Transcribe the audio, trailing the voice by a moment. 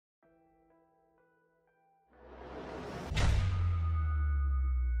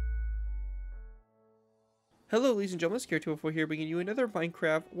Hello ladies and gentlemen, Zackary here, bringing you another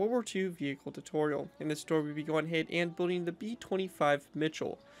Minecraft World War II vehicle tutorial. In this tutorial we'll be going ahead and building the B-25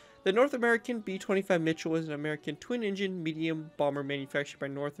 Mitchell. The North American B-25 Mitchell is an American twin-engine medium bomber manufactured by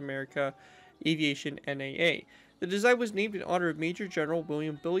North America Aviation NAA. The design was named in honor of Major General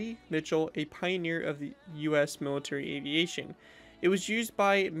William Billy Mitchell, a pioneer of the U.S. military aviation. It was used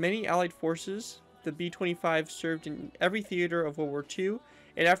by many Allied forces. The B-25 served in every theater of World War II,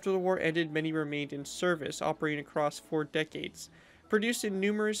 and after the war ended, many remained in service, operating across 4 decades. Produced in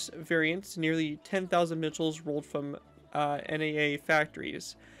numerous variants, nearly 10,000 Mitchells rolled from NAA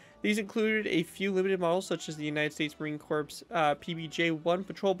factories. These included a few limited models such as the United States Marine Corps PB-J-1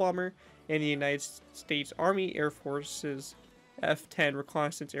 patrol bomber and the United States Army Air Force's F-10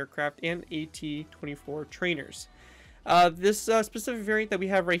 reconnaissance aircraft and AT-24 trainers. This specific variant that we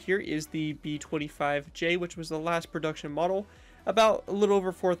have right here is the B-25J, which was the last production model. About a little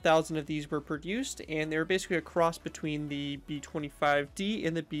over 4,000 of these were produced, and they were basically a cross between the B-25D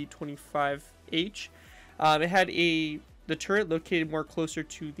and the B-25H. It had the turret located more closer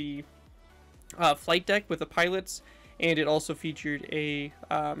to the flight deck with the pilots, and it also featured a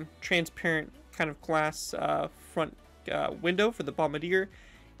transparent kind of glass front window for the bombardier,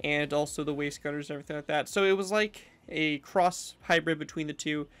 and also the waist gunners and everything like that. So it was like a cross hybrid between the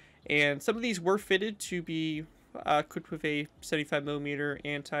two, and some of these were fitted to be equipped with a 75mm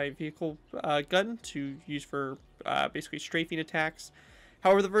anti-vehicle gun to use for basically strafing attacks.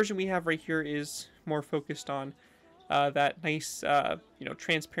 However, the version we have right here is more focused on that nice,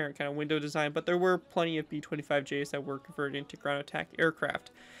 transparent kind of window design, but there were plenty of B-25Js that were converted into ground attack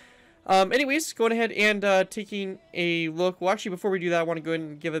aircraft. Anyways, going ahead and taking a look. Well, actually, before we do that, I want to go ahead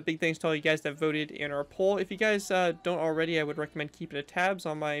and give a big thanks to all you guys that voted in our poll. If you guys don't already, I would recommend keeping a tabs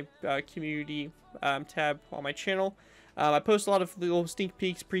on my community tab on my channel. I post a lot of little sneak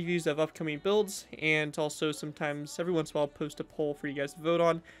peeks, previews of upcoming builds, and also sometimes, every once in a while, I'll post a poll for you guys to vote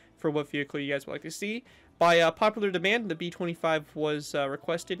on for what vehicle you guys would like to see. By popular demand, the B-25 was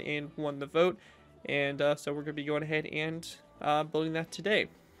requested and won the vote, and so we're going to be going ahead and building that today.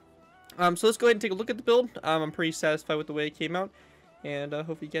 So let's go ahead and take a look at the build. I'm pretty satisfied with the way it came out, and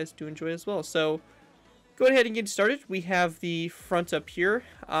hopefully you guys do enjoy it as well. So go ahead and get started. We have the front up here.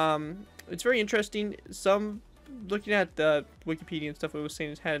 It's very interesting. Looking at the Wikipedia and stuff, it was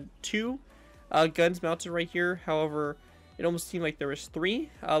saying it had 2 guns mounted right here. However, it almost seemed like there was 3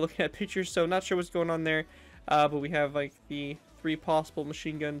 looking at pictures, so not sure what's going on there. But we have like the 3 possible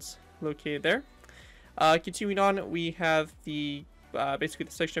machine guns located there. Continuing on, we have the basically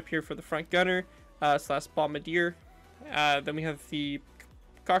the section up here for the front gunner slash bombardier. Then we have the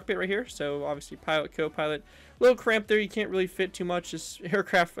cockpit right here, so obviously pilot, co-pilot. A little cramped there, you can't really fit too much. This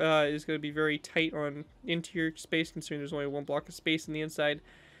aircraft is going to be very tight on interior space, considering there's only 1 block of space in the inside.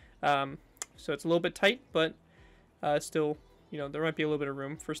 So it's a little bit tight, but still, there might be a little bit of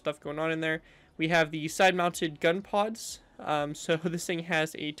room for stuff going on in there. We have the side-mounted gun pods. So this thing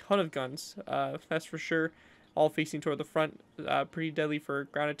has a ton of guns, that's for sure. All facing toward the front, pretty deadly for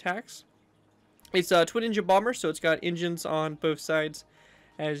ground attacks. It's a twin-engine bomber, so it's got engines on both sides,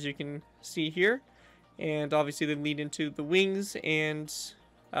 as you can see here. And obviously they lead into the wings, and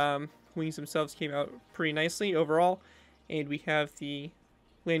wings themselves came out pretty nicely overall. And we have the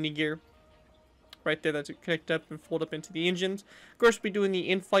landing gear right there that's connected up and fold up into the engines. Of course, we'll be doing the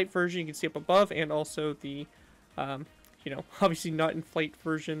in-flight version, you can see up above, and also the, obviously not in-flight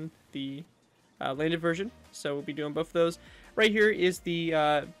version, the landed version. So we'll be doing both of those. Right here is the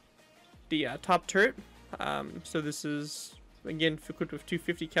top turret. So this is again equipped with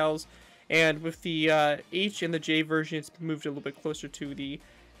 250 cals, and with the H and the J version, it's moved a little bit closer to the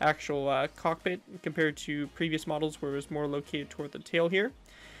actual cockpit compared to previous models where it was more located toward the tail here.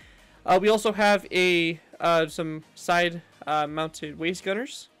 We also have some side mounted waist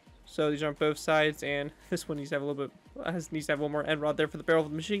gunners. So these are on both sides, and this one needs to have a little bit needs to have one more end rod there for the barrel of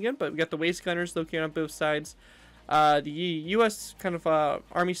the machine gun. But we got the waist gunners located on both sides. The U.S. kind of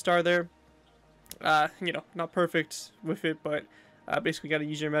Army star there. Not perfect with it, but basically got to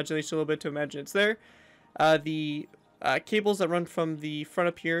use your imagination a little bit to imagine it's there. The cables that run from the front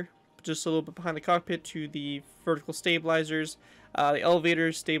up here, just a little bit behind the cockpit, to the vertical stabilizers. The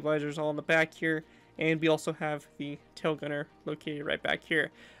elevators, stabilizers all in the back here. And we also have the tail gunner located right back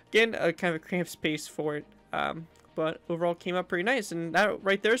here. Again, kind of a cramped space for it, but overall came out pretty nice. And that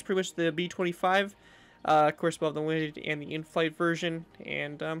right there is pretty much the B-25. Of course, we'll have the landed and the in-flight version,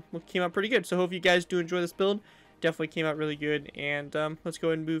 and came out pretty good. So hope you guys do enjoy this build. Definitely came out really good. And let's go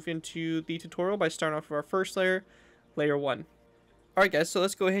ahead and move into the tutorial by starting off with our first layer, layer 1. Alright guys, so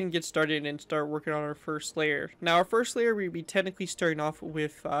let's go ahead and get started and start working on our first layer. Now our first layer, we'll be technically starting off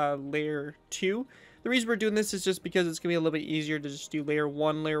with layer 2. The reason we're doing this is just because it's going to be a little bit easier to just do layer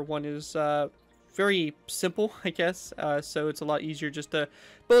 1. Layer 1 is very simple, I guess, so it's a lot easier just to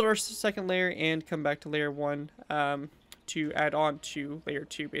build our second layer and come back to layer 1 to add on to layer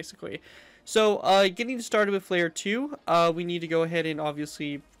 2, basically. So getting started with layer 2, we need to go ahead and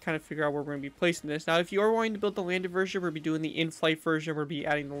obviously kind of figure out where we're going to be placing this. Now, if you are wanting to build the landed version, we'll be doing the in-flight version. We'll be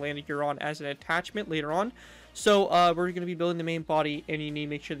adding the landing gear on as an attachment later on. So we're going to be building the main body, and you need to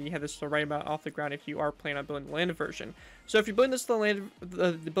make sure that you have this the right amount off the ground if you are planning on building the landed version. So if you're building this building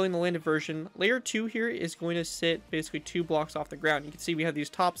the landed version, layer 2 here is going to sit basically 2 blocks off the ground. You can see we have these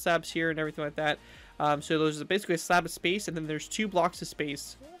top slabs here and everything like that. So those are basically a slab of space, and then there's 2 blocks of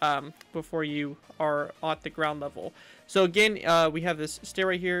space before you are at the ground level. So again, we have this stair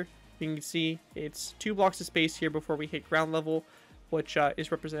right here. You can see it's 2 blocks of space here before we hit ground level, which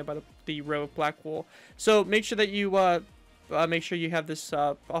is represented by the row of black wool. So make sure that you have this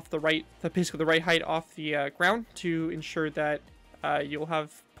off the right, basically the right height off the ground to ensure that you'll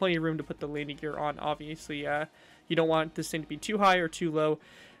have plenty of room to put the landing gear on. Obviously, you don't want this thing to be too high or too low,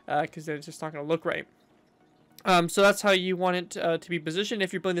 because then it's just not going to look right. So that's how you want it to be positioned.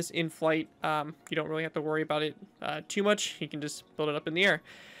 If you're building this in flight, you don't really have to worry about it too much. You can just build it up in the air.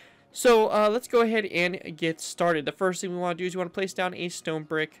 So let's go ahead and get started. The first thing we want to do is we want to place down a stone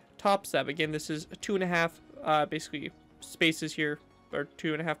brick top slab. Again, this is 2.5 basically spaces here, or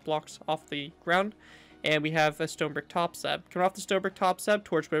 2.5 blocks off the ground. And we have a stone brick top slab. Coming off the stone brick top slab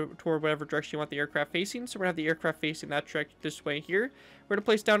toward whatever direction you want the aircraft facing. So we're going to have the aircraft facing that direction this way here. We're going to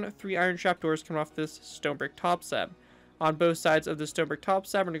place down 3 iron trapdoors coming off this stone brick top slab. On both sides of the stone brick top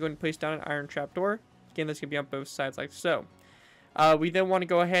slab, we're going to go ahead and place down an iron trapdoor. Again, that's going to be on both sides like so. We then want to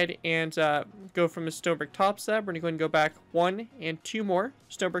go ahead and go from the stone brick top slab. We're going to go ahead and go back 1 and 2 more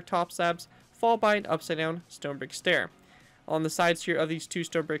stone brick top slabs, followed by an upside down stone brick stair. On the sides here of these 2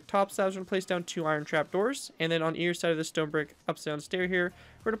 stone brick top slabs, we're going to place down 2 iron trapdoors, and then on either side of the stone brick upside down stair here,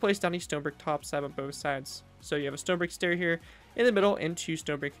 we're going to place down a stone brick top slab on both sides. So you have a stone brick stair here in the middle and 2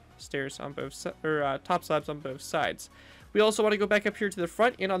 stone brick stairs on both top slabs on both sides. We also want to go back up here to the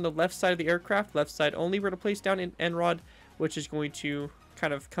front, and on the left side of the aircraft, left side only, we're going to place down an end rod, which is going to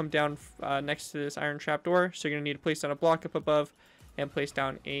kind of come down next to this iron trapdoor. So you're going to need to place down a block up above and place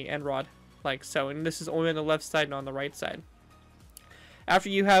down a end rod like so. And this is only on the left side and on the right side. After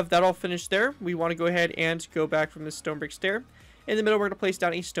you have that all finished there, we want to go ahead and go back from this stone brick stair. In the middle, we're going to place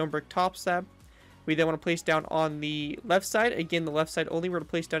down a stone brick top slab. We then want to place down on the left side, again the left side only, we're going to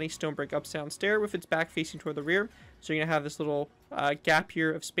place down a stone brick upside down stair with its back facing toward the rear. So you're going to have this little gap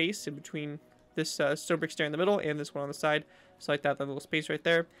here of space in between this stone brick stair in the middle and this one on the side. So like that little space right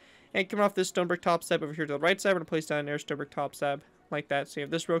there. And coming off this stone brick top slab over here to the right side, we're going to place down another stone brick top slab like that. So you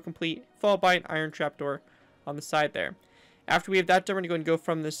have this row complete, followed by an iron trapdoor on the side there. After we have that done, we're going to go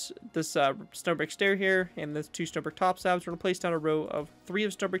from this stone brick stair here and the 2 stone brick top slabs. We're going to place down a row of 3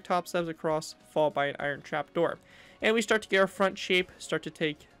 of stone brick top slabs across, followed by an iron trapdoor. And we start to get our front shape, start to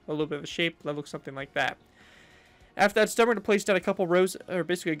take a little bit of a shape that looks something like that. After that's done, we're going to place down a couple rows, or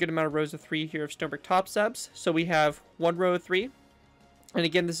basically a good amount of rows of 3 here of stone brick top slabs. So we have 1 row of 3. And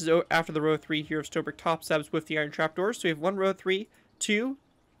again, this is after the row of 3 here of stone brick top slabs with the iron trapdoors. So we have 1 row of 3, 2,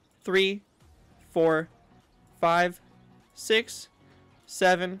 3, 4, 5, 6,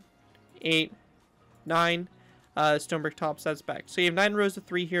 7, 8, 9 stone brick top slabs back. So you have 9 rows of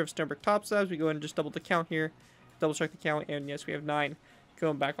 3 here of stone brick top slabs. We go ahead and just double the count here, double check the count, and yes, we have 9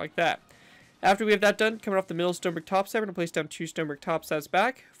 going back like that. After we have that done, coming off the middle stone brick top slab, we're going to place down 2 stone brick top slabs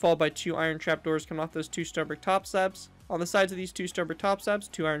back, followed by 2 iron trapdoors coming off those 2 stone brick top slabs. On the sides of these 2 stone brick top slabs,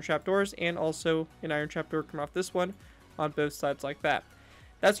 2 iron trapdoors, and also an iron trapdoor coming off this one on both sides like that.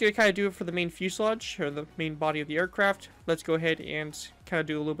 That's going to kind of do it for the main fuselage, or the main body of the aircraft. Let's go ahead and kind of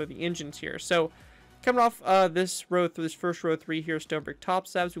do a little bit of the engines here. So, coming off this first row 3 here, stone brick top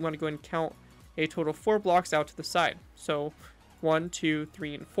slabs, we want to go ahead and count a total of 4 blocks out to the side. So, 1, 2,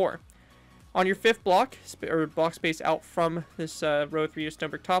 3, and 4. On your 5th block, or block space out from this row 3 of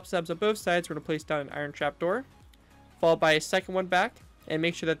stone brick top slabs on both sides, we're going to place down an iron trapdoor, followed by a second one back, and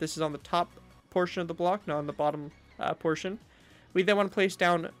make sure that this is on the top portion of the block, not on the bottom portion. We then want to place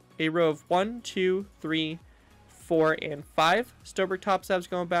down a row of 1, 2, 3, 4, and 5 stone brick top slabs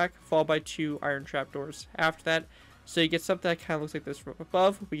going back, followed by 2 iron trapdoors after that. So you get something that kind of looks like this from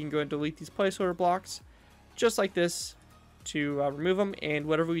above. We can go and delete these placeholder blocks, just like this, to remove them. And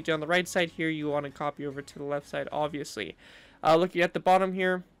whatever we do on the right side here, you want to copy over to the left side, obviously. Looking at the bottom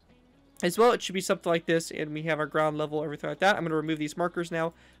here as well, it should be something like this, and we have our ground level, everything like that. I'm going to remove these markers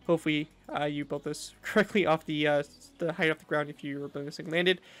now. Hopefully you built this correctly off the height off the ground if you were building this thing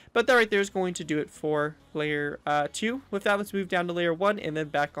landed. But that right there is going to do it for layer 2. With that, let's move down to layer 1 and then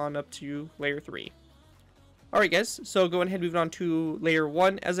back on up to layer 3. Alright guys, so going ahead and moving on to layer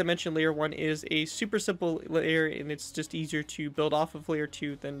 1. As I mentioned, layer 1 is a super simple layer, and it's just easier to build off of layer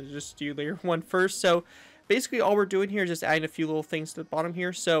 2 than to just do layer 1 first. So basically all we're doing here is just adding a few little things to the bottom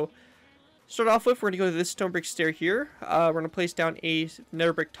here. So start off with, we're going to go to this stone brick stair here. We're going to place down a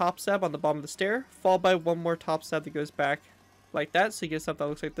nether brick top slab on the bottom of the stair, followed by one more top slab that goes back like that, so you get something that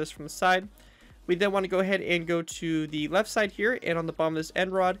looks like this from the side. We then want to go ahead and go to the left side here, and on the bottom of this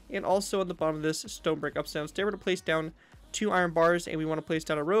end rod, and also on the bottom of this stone brick upside down stair, we're going to place down 2 iron bars, and we want to place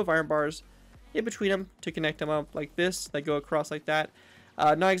down a row of iron bars in between them to connect them up like this, that go across like that.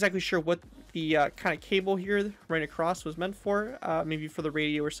 Not exactly sure what the kind of cable here right across was meant for, maybe for the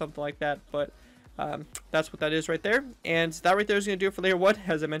radio or something like that, but that's what that is right there. And that right there is going to do it for layer 1.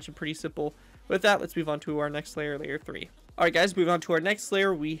 As I mentioned, pretty simple. With that, let's move on to our next layer, layer 3. Alright guys, moving on to our next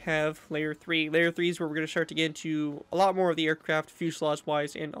layer, we have layer 3. Layer 3 is where we're going to start to get into a lot more of the aircraft,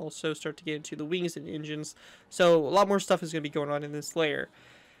 fuselage-wise, and also start to get into the wings and engines. So a lot more stuff is going to be going on in this layer.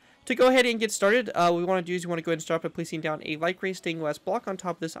 To go ahead and get started, what we want to do is we want to go ahead and start by placing down a light gray stained glass block on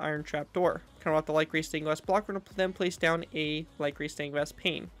top of this iron trap door. Kind of off the light gray stained glass block, we're going to then place down a light gray stained glass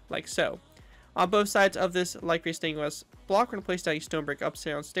pane, like so. On both sides of this light gray stained glass block, we're going to place down a stone brick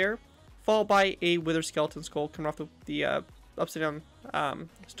upside down stair, followed by a wither skeleton skull coming off the upside down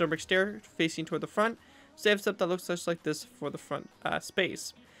stone brick stair facing toward the front. So you have something that looks just like this for the front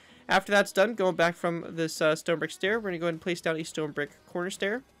space. After that's done, going back from this stone brick stair, we're going to go ahead and place down a stone brick corner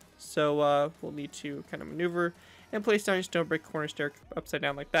stair. So we'll need to kind of maneuver and place down a stone brick corner stair upside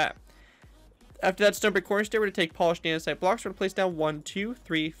down like that. After that stone brick corner stair, we're going to take polished andesite blocks. We're going to place down 1, 2,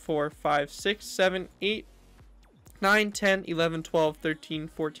 3, 4, 5, 6, 7, 8, 9, 10, 11, 12, 13,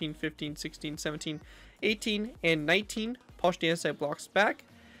 14, 15, 16, 17, 18, and 19 polished andesite blocks back.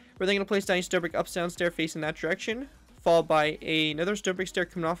 We're then going to place down a stone brick upside down stair facing that direction, followed by another stone brick stair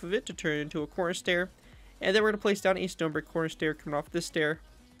coming off of it to turn it into a corner stair. And then we're going to place down a stone brick corner stair coming off this stair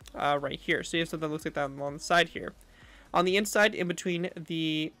right here. So you have something that looks like that on the side here. On the inside, in between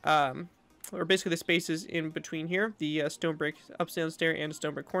the or basically the spaces in between here, the stone brick upside down stair and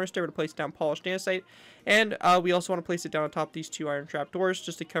stone brick corner stair, we're going to place down polished andesite, and we also want to place it down on top of these 2 iron trap doors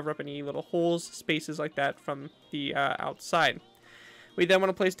just to cover up any little holes, spaces like that from the outside. We then want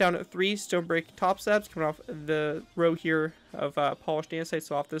to place down 3 stone brick top slabs coming off the row here of polished andesite,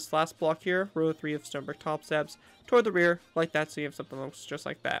 so off this last block here, row 3 of stone brick top slabs toward the rear like that, so you have something that looks just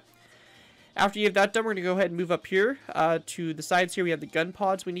like that. After you have that done, we're going to go ahead and move up here to the sides here. We have the gun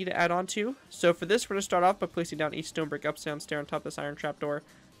pods we need to add on to. So for this, we're going to start off by placing down a stone brick upside down stair on top of this iron trapdoor.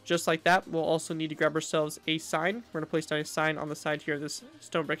 Just like that. We'll also need to grab ourselves a sign. We're going to place down a sign on the side here of this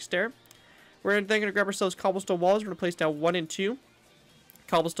stone brick stair. We're then going to grab ourselves cobblestone walls. We're going to place down 1 and 2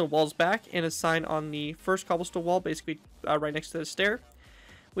 cobblestone walls back, and a sign on the first cobblestone wall, basically right next to the stair.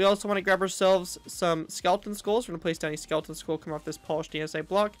 We also want to grab ourselves some skeleton skulls. We're going to place down a skeleton skull coming off this polished andesite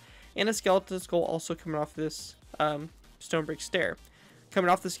block, and a skeleton skull also coming off this stone brick stair. Coming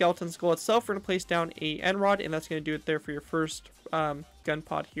off the skeleton skull itself, we're going to place down a end rod, and that's going to do it there for your first gun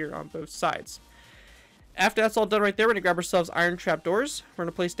pod here on both sides. After that's all done right there, we're going to grab ourselves iron trapdoors. We're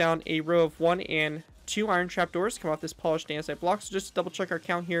going to place down a row of 1 and 2 iron trapdoors coming off this polished andesite block. So just to double check our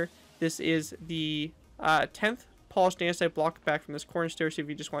count here, this is the 10th polished andesite block back from this corner stair. So if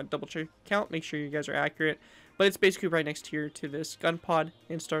you just want to double check count, make sure you guys are accurate. But it's basically right next here to this gun pod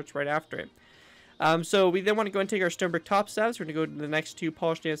and starts right after it. So we then want to go and take our stone brick top slabs. We're going to go to the next 2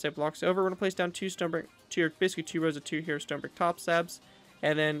 polished andesite blocks over. We're going to place down 2 stone brick, basically 2 rows of 2 here stone brick top slabs.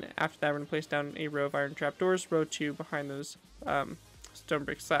 And then after that, we're going to place down a row of iron trapdoors, row 2 behind those stone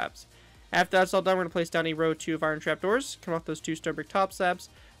brick slabs. After that's all done, we're going to place down a row 2 of iron trapdoors, come off those 2 stone brick top slabs,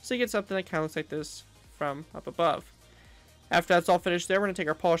 so you get something that kind of looks like this from up above. After that's all finished there, we're going to take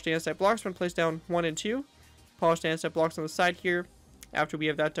our polished andesite blocks. We're going to place down 1 and 2 polished andesite blocks on the side here. After we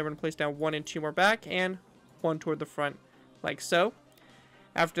have that done, we're going to place down 1 and 2 more back, and 1 toward the front, like so.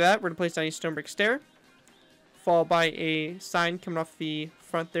 After that, we're going to place down a stone brick stair, followed by a sign coming off the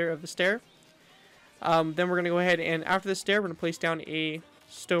front there of the stair. Then we're going to go ahead and after the stair, we're going to place down a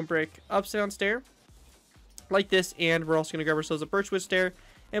stone brick upside down stair, like this, and we're also going to grab ourselves a birchwood stair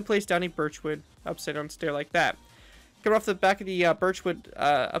and place down a birchwood upside down stair like that. Coming off the back of the birchwood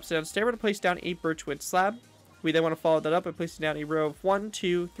upside down stair, we're going to place down a birchwood slab. We then want to follow that up by placing down a row of 1,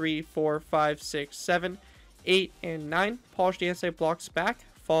 2, 3, 4, 5, 6, 7, 8, and 9 polished andesite blocks back,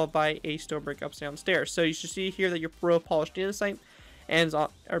 followed by a stone brick upside down stair. So you should see here that your row of polished andesite ends on,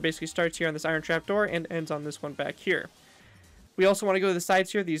 or basically starts here on this iron trapdoor and ends on this one back here. We also want to go to the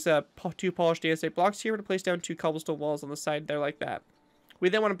sides here, these 2 polished andesite blocks here. We're going to place down 2 cobblestone walls on the side there like that. We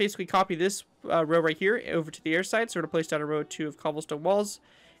then want to basically copy this row right here over to the air side. So we're going to place down a row 2 of cobblestone walls.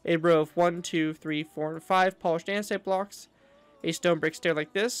 a row of 1, 2, 3, 4, and 5 polished andesite blocks, a stone brick stair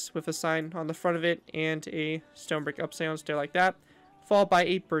like this with a sign on the front of it, and a stone brick upside down stair like that, followed by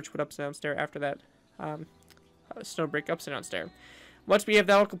a birchwood upside down stair after that stone brick upside down stair. Once we have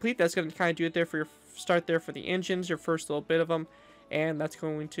that all complete, that's going to kind of do it there for your start there for the engines, your first little bit of them, and that's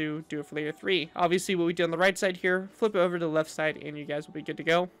going to do it for layer 3. Obviously, what we did on the right side here, flip it over to the left side, and you guys will be good to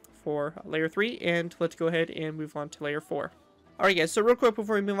go for layer 3, and let's go ahead and move on to layer 4. Alright guys, so real quick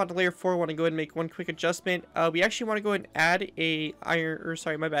before we move on to layer 4, I want to go ahead and make one quick adjustment. We actually want to go ahead and add a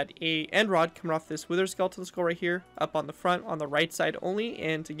end rod coming off this wither skeleton skull right here, up on the front, on the right side only,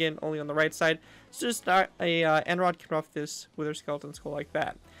 and again, only on the right side. So just a end rod coming off this wither skeleton skull like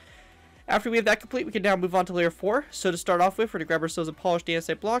that. After we have that complete, we can now move on to layer 4. So to start off with, we're going to grab ourselves a polished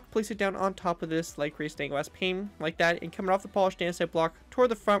andesite block, place it down on top of this light gray stained glass pane like that, and coming off the polished andesite block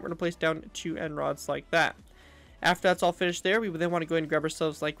toward the front, we're going to place down 2 end rods like that. After that's all finished there, we would then want to go ahead and grab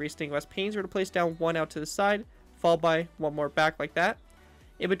ourselves light gray stained glass panes. We're going to place down 1 out to the side, followed by 1 more back like that.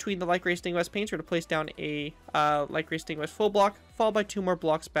 In between the light gray stained glass panes, we're going to place down a light gray stained glass full block, followed by 2 more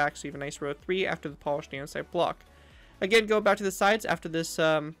blocks back, so you have a nice row of 3 after the polished andesite block. Again, going back to the sides, after this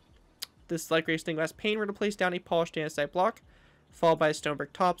this light gray stained glass pane, we're going to place down a polished andesite block, followed by a stone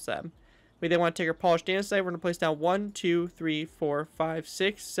brick top slab. We then want to take our polished andesite, we're going to place down 1, 2, 3, 4, 5,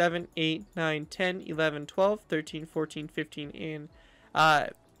 6, 7, 8, 9, 10, 11, 12, 13, 14, 15, and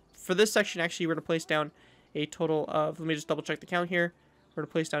for this section, actually, we're going to place down a total of, let me just double check the count here, we're going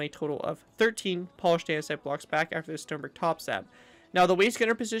to place down a total of 13 polished andesite blocks back after this stone brick top slab. Now, the waist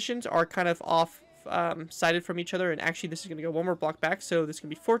gunner positions are kind of off sided from each other, and actually this is going to go 1 more block back, so this is going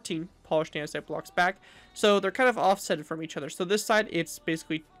to be 14 polished andesite blocks back, so they're kind of offsetted from each other. So this side it's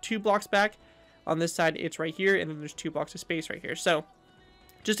basically 2 blocks back, on this side it's right here, and then there's 2 blocks of space right here. So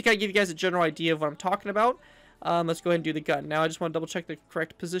just to kind of give you guys a general idea of what I'm talking about, let's go ahead and do the gun. Now I just want to double check the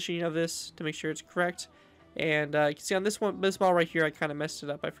correct positioning of this to make sure it's correct, and you can see on this model right here I kind of messed it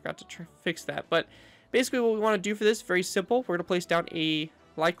up. I forgot to fix that, but basically what we want to do for this, very simple. We're going to place down a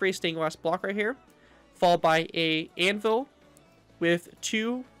light gray stained glass block right here, followed by a anvil with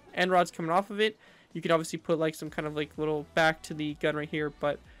 2 end rods coming off of it. You could obviously put like some kind of like little back to the gun right here,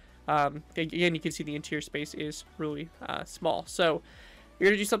 but again, you can see the interior space is really small. So you're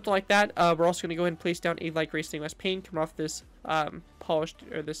gonna do something like that. We're also gonna go ahead and place down a light gray stained glass pane coming off this polished,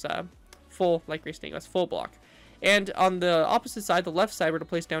 or this full light gray stained glass full block. And on the opposite side, the left side, we're gonna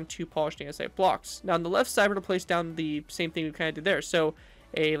place down 2 polished andesite blocks. Now on the left side, we're gonna place down the same thing we kind of did there. So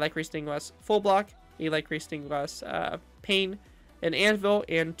a light gray stained glass full block, a light gray stained glass pane, an anvil,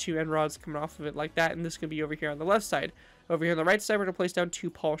 and 2 end rods coming off of it like that. And this is going to be over here on the left side. Over here on the right side, we're going to place down 2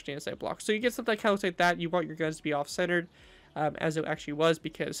 polished andesite blocks. So you get something that kind of looks like that. You want your guns to be off-centered, as it actually was,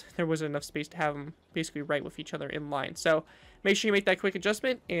 because there wasn't enough space to have them basically right with each other in line. So make sure you make that quick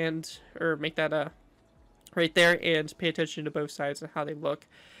adjustment, or make that right there, and pay attention to both sides and how they look.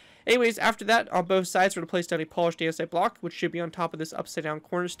 Anyways, after that, on both sides, we're going to place down a polished andesite block, which should be on top of this upside-down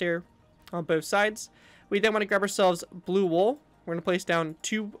corner stair on both sides. We then want to grab ourselves blue wool. We're going to place down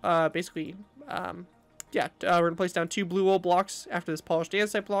 2, we're going to place down 2 blue wool blocks after this polished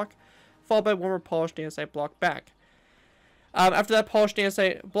andesite block, followed by 1 more polished andesite block back. After that polished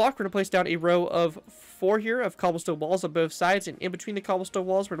andesite block, we're going to place down a row of 4 here of cobblestone walls on both sides, and in between the cobblestone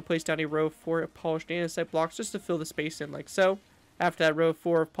walls, we're going to place down a row of 4 polished andesite blocks just to fill the space in like so. After that row of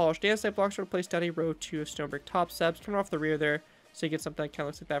 4 of polished andesite blocks, we're going to place down a row of 2 of stone brick top slabs coming off the rear there, so you get something that kind of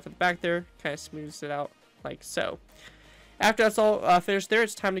looks like that for the back there, kind of smooths it out like so. After that's all finished there,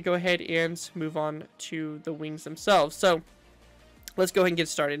 it's time to go ahead and move on to the wings themselves. So let's go ahead and get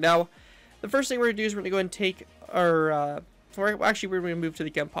started. Now, the first thing we're going to do is we're going to go ahead and take our, we're going to move to the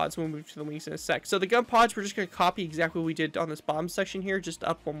gun pods. We'll move to the wings in a sec. So the gun pods, we're just going to copy exactly what we did on this bottom section here, just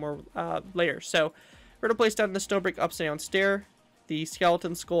up 1 more layer. So we're going to place down the stone brick upside down stair, the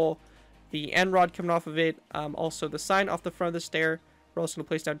skeleton skull, the end rod coming off of it, also the sign off the front of the stair. We're also going to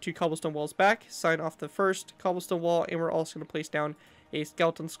place down 2 cobblestone walls back, sign off the first cobblestone wall, and we're also going to place down a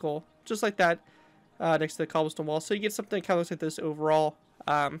skeleton skull, just like that, next to the cobblestone wall. So you get something that kind of looks like this overall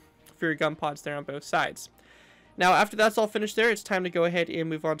for your gun pods there on both sides. Now, after that's all finished there, it's time to go ahead and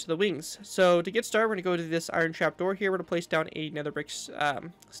move on to the wings. So to get started, we're going to go to this iron trap door here. We're going to place down a nether brick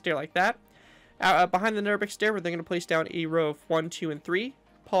stair like that. Behind the nether brick stair, we're then going to place down a row of 1, 2, and 3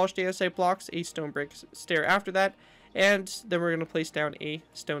 polished andesite blocks, a stone brick stair after that, and then we're going to place down a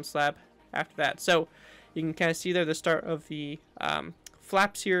stone slab after that. So you can kind of see there the start of the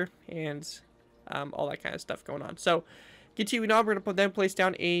flaps here, and all that kind of stuff going on. So continuing on, we're going to then place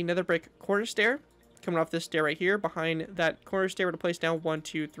down a nether brick corner stair coming off this stair right here. Behind that corner stair, we're going to place down 1,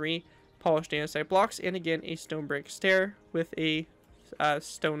 2, 3 polished andesite blocks, and again a stone brick stair with a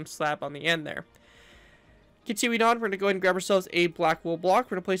stone slab on the end there. Continuing on, we're going to go ahead and grab ourselves a black wool block.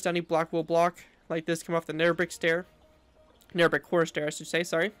 We're going to place down a black wool block like this, come off the nether brick stair. Nether brick core stair, I should say,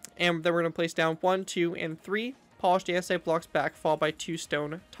 sorry. And then we're going to place down 1, 2, and 3 polished andesite blocks back, followed by 2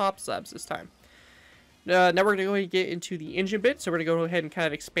 stone top slabs this time. Now we're going to go ahead and get into the engine bit. So we're going to go ahead and kind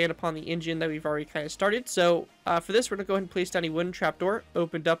of expand upon the engine that we've already kind of started. So for this, we're going to go ahead and place down a wooden trapdoor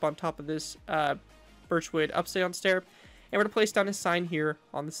opened up on top of this birchwood upside down stair. And we're going to place down a sign here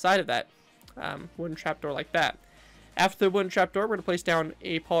on the side of that wooden trapdoor like that. After the wooden trapdoor, we're going to place down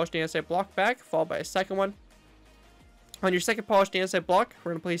a polished andesite block back, followed by a second one. On your second polished andesite block,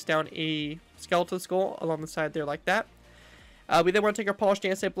 we're going to place down a skeleton skull along the side there like that. We then want to take our polished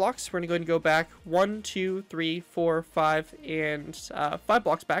andesite blocks. We're going to go ahead and go back 1, 2, 3, 4, 5, and 5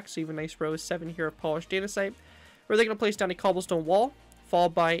 blocks back. So you have a nice row of 7 here of polished andesite. We're then going to place down a cobblestone wall,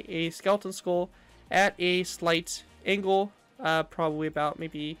 followed by a skeleton skull at a slight angle, probably about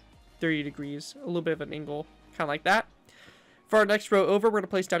maybe 30 degrees, a little bit of an angle, kind of like that. For our next row over, we're going to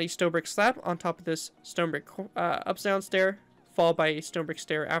place down a stone brick slab on top of this stone brick upside down stair, followed by a stone brick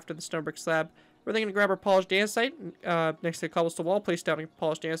stair after the stone brick slab. We're then going to grab our polished andesite next to the cobblestone wall, place down a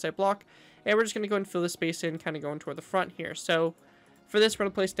polished andesite block, and we're just going to go and fill this space in, kind of going toward the front here. So for this, we're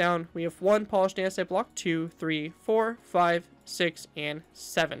going to place down, we have 1 polished andesite block, 2, 3, 4, 5, 6, and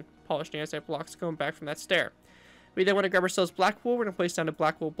 7 polished andesite blocks going back from that stair. We then want to grab ourselves black wool. We're going to place down a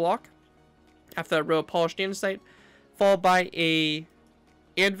black wool block after that row of polished andesite, followed by a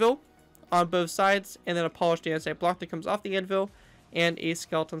anvil on both sides, and then a polished andesite block that comes off the anvil, and a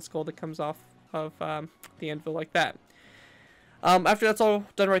skeleton skull that comes off of the anvil like that. After that's all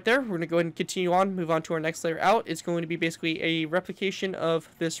done right there, we're going to go ahead and continue on, move on to our next layer out. It's going to be basically a replication of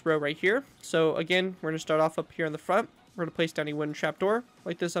this row right here. So again, we're going to start off up here in the front. We're going to place down a wooden trapdoor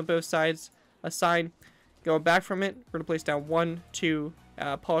like this on both sides, a sign. Going back from it, we're going to place down 1, 2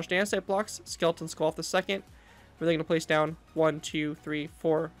 polished andesite blocks, skeleton skull off the second. We're then going to place down 1, 2, 3,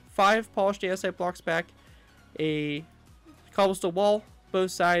 4, 5 polished andesite blocks back, a cobblestone wall,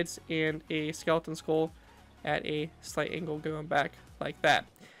 both sides, and a skeleton skull at a slight angle going back like that.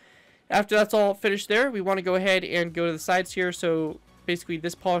 After that's all finished there, we want to go ahead and go to the sides here. So basically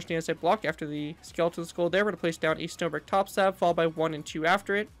this polished andesite block after the skeleton skull there, we're going to place down a stone brick top slab, followed by 1 and 2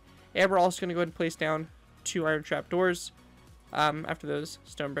 after it. And we're also going to go ahead and place down 2 iron trap doors after those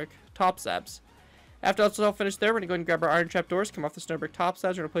stone brick top slabs. After that's all finished there, we're going to go ahead and grab our iron trap doors, come off the stone brick top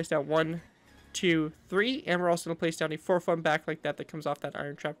slabs. We're going to place down 1, 2, 3, and we're also going to place down a 4th one back like that comes off that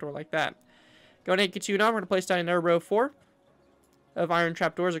iron trap door like that. Go ahead and continue on. We're going to place down another row of 4 of iron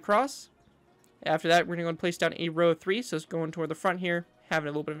trap doors across. After that, we're going to go and place down a row of 3, so it's going toward the front here, having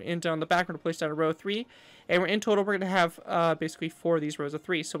a little bit of an indent on the back. We're going to place down a row of 3, and in total, we're going to have basically 4 of these rows of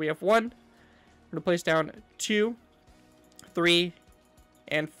 3. So we have 1, we're going to place down 2, 3,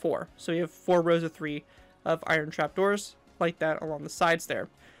 and 4. So we have 4 rows of 3 of iron trap doors like that along the sides there.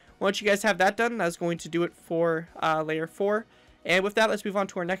 Once you guys have that done, that's going to do it for layer 4. And with that, let's move on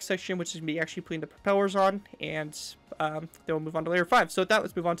to our next section, which is me actually putting the propellers on, and then we'll move on to layer 5. So with that,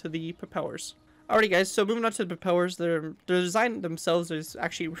 let's move on to the propellers. Alrighty guys, so moving on to the propellers, the design themselves is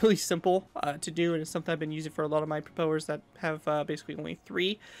actually really simple to do, and it's something I've been using for a lot of my propellers that have basically only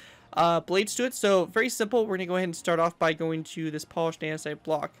 3 blades to it. So very simple. We're going to go ahead and start off by going to this polished andesite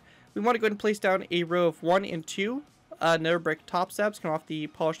block. We want to go ahead and place down a row of 1 and 2 nether brick top slabs come off the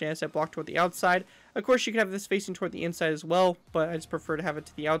polished andesite block toward the outside. Of course, you can have this facing toward the inside as well, but I just prefer to have it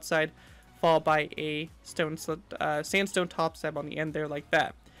to the outside, followed by a sandstone top slab on the end there like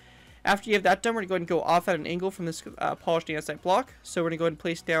that. After you have that done, we're going to go ahead and go off at an angle from this polished andesite block. So we're going to go ahead and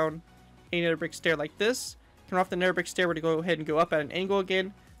place down a nether brick stair like this. Coming off the nether brick stair, we're going to go ahead and go up at an angle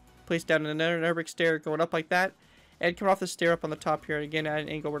again. Place down another nether brick stair going up like that. And coming off the stair up on the top here, again at an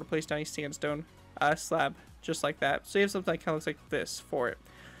angle, we're going to place down a sandstone slab just like that. So you have something that kind of looks like this for it.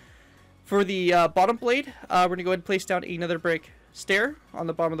 For the bottom blade, we're going to go ahead and place down another brick stair on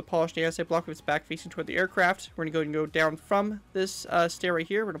the bottom of the polished andesite block with its back facing toward the aircraft. We're going to go ahead and go down from this stair right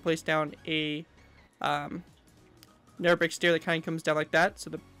here. We're going to place down a nether brick stair that kind of comes down like that.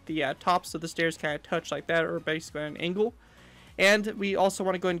 So the tops of the stairs kind of touch like that, or basically at an angle. And we also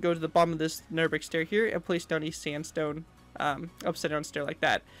want to go ahead and go to the bottom of this nether brick stair here and place down a sandstone upside down stair like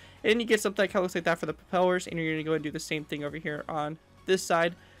that. And you get something that kind of looks like that for the propellers, and you're going to go and do the same thing over here on this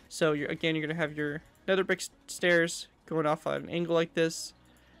side. So you're going to have your nether brick stairs going off at an angle like this,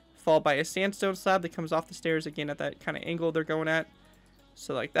 followed by a sandstone slab that comes off the stairs again at that kind of angle they're going at,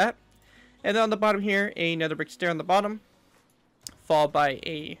 so like that. And then on the bottom here, a nether brick stair on the bottom, followed by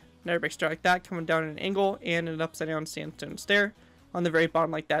a nether brick stair like that coming down at an angle, and an upside down sandstone stair on the very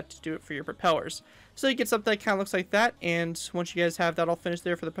bottom like that to do it for your propellers. So you get something that kind of looks like that, and once you guys have that all finished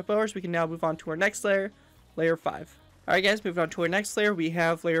there for the propellers, we can now move on to our next layer, layer 5. Alright guys, moving on to our next layer, we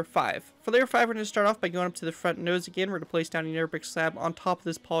have layer 5. For layer 5, we're going to start off by going up to the front nose again. We're going to place down a nether brick slab on top of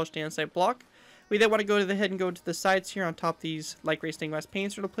this polished andesite block. We then want to go ahead and go to the sides here on top of these light gray stained glass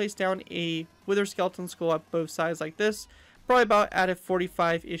panes. We're going to place down a wither skeleton skull at both sides like this, probably about at a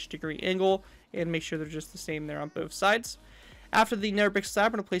 45-ish degree angle, and make sure they're just the same there on both sides. After the nether brick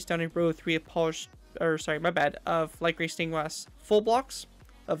slab, we're going to place down a row of 3 of light gray stained glass full blocks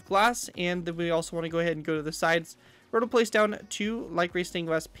of glass, and then we also want to go ahead and go to the sides. We're going to place down 2 light gray stained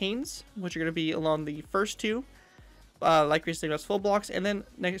glass panes, which are going to be along the first 2 light gray stained glass full blocks, and then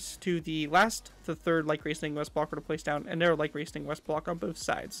next to the third light gray stained glass block, we're going to place down another light gray stained glass block on both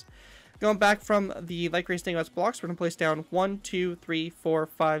sides. Going back from the light gray stained glass blocks, we're going to place down 1, 2, 3, 4,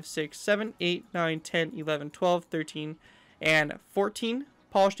 5, 6, 7, 8, 9, 10, 11, 12, 13, and 14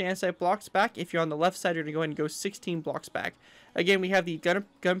 polished andesite blocks back. If you're on the left side, you're going to go ahead and go 16 blocks back. Again, we have the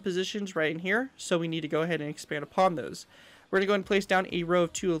gun positions right in here, so we need to go ahead and expand upon those. We're going to go ahead and place down a row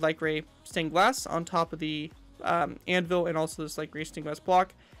of 2 of light gray stained glass on top of the anvil and also this light gray stained glass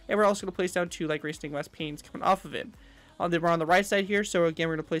block. And we're also going to place down 2 light gray stained glass panes coming off of it. We're on the right side here, so again,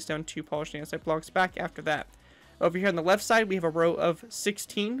 we're going to place down 2 polished andesite blocks back after that. Over here on the left side, we have a row of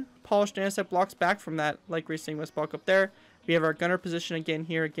 16 polished andesite blocks back from that light gray stained glass block up there. We have our gunner position again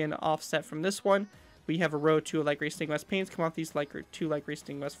here, again offset from this one. We have a row of 2 of light gray stained glass panes come off these 2 light gray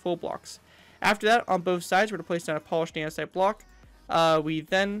stained glass full blocks. After that, on both sides, we're going to place down a polished andesite block. We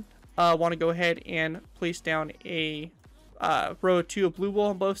then want to go ahead and place down a row of 2 of blue wool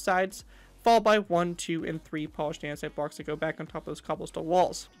on both sides, followed by 1, 2, and 3 polished andesite blocks that go back on top of those cobblestone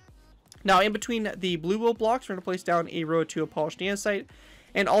walls. Now, in between the blue wool blocks, we're going to place down a row of 2 of polished andesite.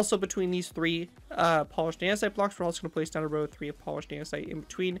 And also between these 3 polished andesite blocks, we're also going to place down a row of 3 of polished andesite in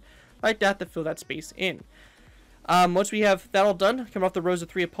between, like that, to fill that space in. Once we have that all done, come off the rows of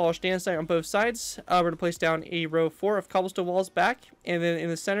 3 of polished andesite on both sides, we're going to place down a row of 4 of cobblestone walls back, and then in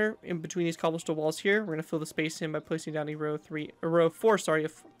the center, in between these cobblestone walls here, we're going to fill the space in by placing down a row of 4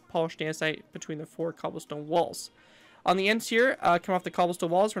 of polished andesite between the 4 cobblestone walls. On the ends here, come off the cobblestone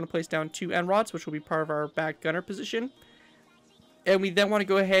walls, we're going to place down 2 end rods, which will be part of our back gunner position. And we then want to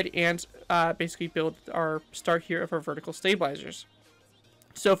go ahead and basically build our start here of our vertical stabilizers.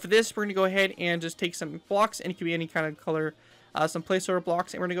 So for this, we're going to go ahead and just take some blocks, and it can be any kind of color, some placeholder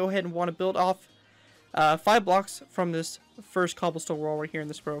blocks, and we're going to go ahead and want to build off 5 blocks from this first cobblestone wall right here in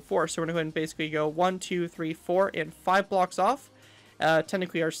this row of 4. So we're going to go ahead and basically go 1, 2, 3, 4, and 5 blocks off.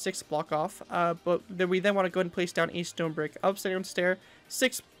 Technically our 6th block off, but then we want to go ahead and place down a stone brick upside down stair,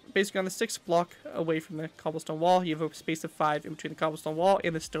 basically on the 6th block away from the cobblestone wall. You have a space of 5 in between the cobblestone wall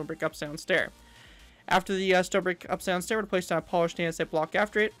and the stone brick upside down stair. After the stone brick upside down stair, we're going to place down a polished andesite block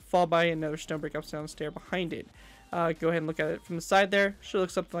after it, followed by another stone brick upside down stair behind it. Go ahead and look at it from the side there. Should look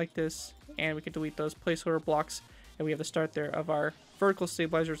something like this, and we can delete those placeholder blocks, and we have the start there of our vertical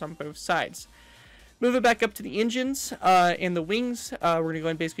stabilizers on both sides. Moving back up to the engines and the wings, we're going to go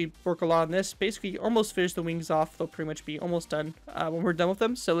and basically work a lot on this. Basically, almost finish the wings off. They'll pretty much be almost done when we're done with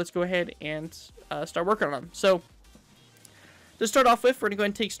them. So let's go ahead and start working on them. So to start off with, we're going to go ahead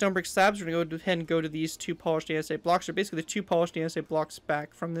and take stone brick slabs. We're going to go ahead and go to these 2 polished andesite blocks. They're basically the 2 polished andesite blocks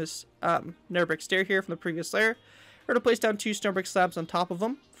back from this nether brick stair here from the previous layer. We're going to place down 2 stone brick slabs on top of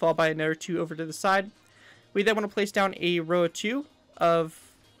them, followed by another 2 over to the side. We then want to place down a row of 2 of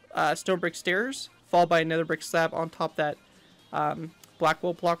stone brick stairs, followed by another brick slab on top of that black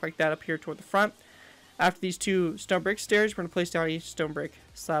wool block like that up here toward the front. After these 2 stone brick stairs, we're going to place down a stone brick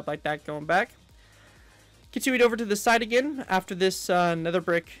slab like that going back. Continuing over to the side again, after this nether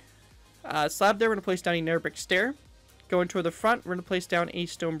brick slab there, we're going to place down a nether brick stair. Going toward the front, we're going to place down a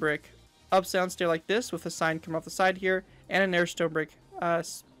stone brick upside down stair like this with a sign coming off the side here, and another stone brick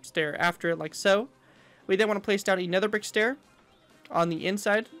stair after it like so. We then want to place down a nether brick stair on the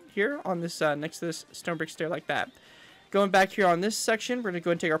inside here on this next to this stone brick stair like that. Going back here on this section, we're going to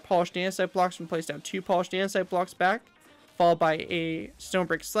go and take our polished andesite blocks and place down 2 polished andesite blocks back, followed by a stone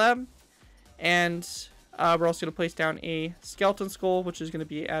brick slab, and we're also going to place down a skeleton skull, which is going to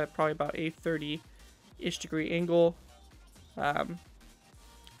be at probably about a 30-ish degree angle.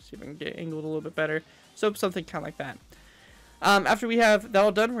 See if I can get it angled a little bit better. So something kind of like that. After we have that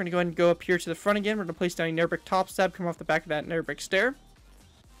all done, we're going to go ahead and go up here to the front again. We're going to place down a nether brick top slab, come off the back of that nether brick stair.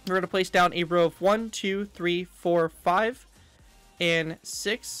 We're going to place down a row of 1, 2, 3, 4, 5, and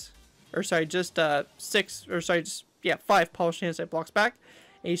 6. Or sorry, just 6. Or sorry, just yeah, 5 polished andesite blocks back.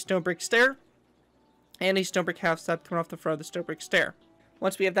 A stone brick stair, and a stone brick half slab coming off the front of the stone brick stair.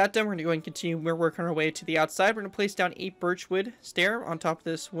 Once we have that done, we're going to go and continue working our way to the outside. We're going to place down a birchwood stair on top of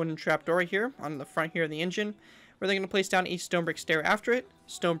this wooden trapdoor right here on the front here of the engine. We're then going to place down a stone brick stair after it.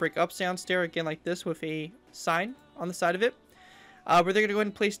 Stone brick up-down stair, again like this, with a sign on the side of it. We're then going to go ahead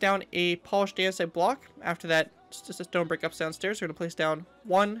and place down a polished andesite block. After that, it's just a stone brick up-down stairs. We're going to place down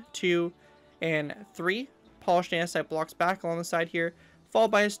 1, 2, and 3 polished andesite blocks back along the side here,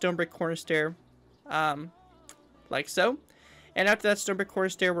 followed by a stone brick corner stair, like so. And after that stone brick corner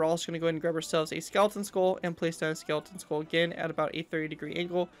stair, we're also going to go ahead and grab ourselves a skeleton skull and place down a skeleton skull again at about a 30-degree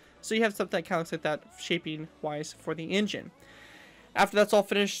angle. So you have something that kind of looks like that shaping-wise for the engine. After that's all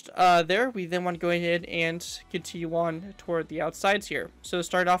finished there, we then want to go ahead and continue on toward the outsides here. So to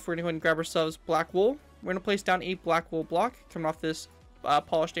start off, we're going to go ahead and grab ourselves black wool. We're going to place down a black wool block coming off this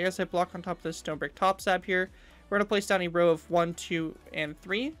polished andesite block on top of this stone brick top slab here. We're going to place down a row of 1, 2, and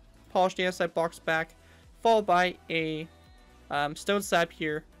 3 polished andesite blocks back, followed by a stone slab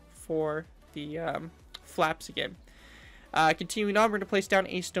here for the flaps again. Continuing on, we're going to place down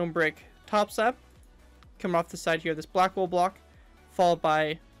a stone brick top slab coming off the side here of this black wool block, followed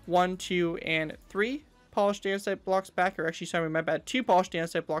by 1, 2, and 3 polished andesite blocks back, or actually, sorry, my bad, 2 polished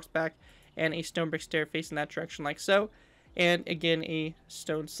andesite blocks back, and a stone brick stair facing that direction like so, and again a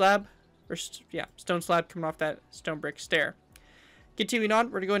stone slab, or stone slab coming off that stone brick stair. Continuing on,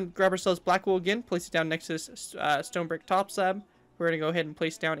 we're going to go ahead and grab ourselves black wool again, place it down next to this stone brick top slab. We're going to go ahead and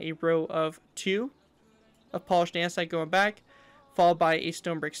place down a row of 2 of polished andesite going back, followed by a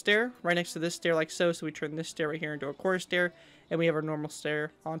stone brick stair right next to this stair like so. So we turn this stair right here into a corner stair, and we have our normal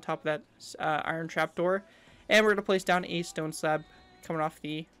stair on top of that iron trap door. And we're going to place down a stone slab coming off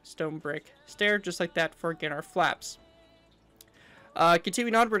the stone brick stair, just like that for, again, our flaps.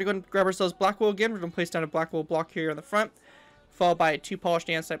 Continuing on, we're going to go and grab ourselves black wool again. We're going to place down a black wool block here on the front, followed by 2 polished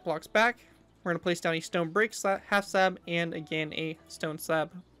andesite blocks back. We're going to place down a stone brick half slab, and again a stone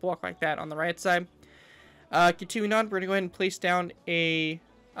slab block like that on the right side. Continuing on, we're going to go ahead and place down a,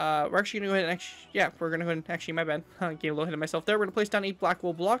 we're actually going to go ahead and, we're going to go ahead and, actually, my bad, I gave a little hit of myself there. We're going to place down a black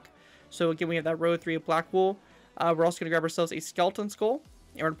wool block. So again, we have that row of 3 of black wool. We're also going to grab ourselves a skeleton skull,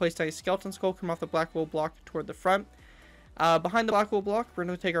 and we're going to place down a skeleton skull coming off the black wool block toward the front. Behind the black wool block, we're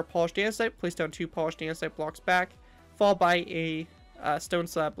going to take our polished andesite, place down 2 polished andesite blocks back, followed by a stone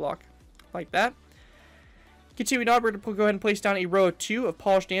slab block like that. Continuing on, we're going to go ahead and place down a row of 2 of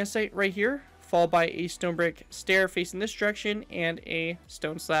polished andesite right here, followed by a stone brick stair facing this direction and a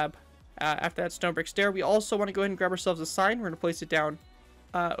stone slab. After that stone brick stair, we also want to go ahead and grab ourselves a sign. We're going to place it down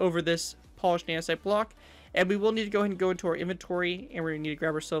over this polished andesite block, and we will need to go ahead and go into our inventory, and we're going to need to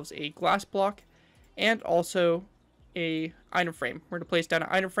grab ourselves a glass block and also a item frame. We're going to place down an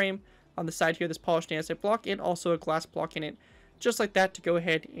item frame on the side here, this polished andesite block, and also a glass block in it, just like that, to go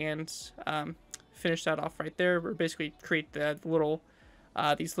ahead and finish that off right there. We're basically create the little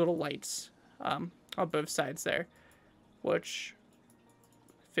these little lights on both sides there, which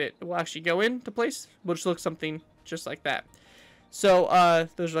will actually go into place, which looks something just like that. So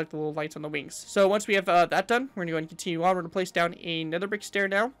those are like the little lights on the wings. So once we have that done, we're going to go and continue on. We're going to place down a nether brick stair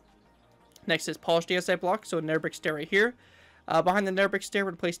now next to this polished andesite block. So a nether brick stair right here. Behind the nether brick stair,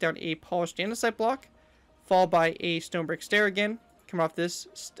 we're going to place down a polished andesite block, followed by a stone brick stair again, coming off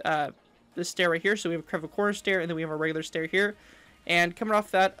this this stair right here. So we have a crevice corner stair, and then we have a regular stair here. And coming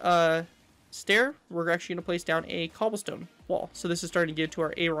off that stair, we're actually going to place down a cobblestone wall. So this is starting to get to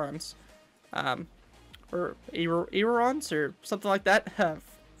our ailerons, or ailerons, or something like that.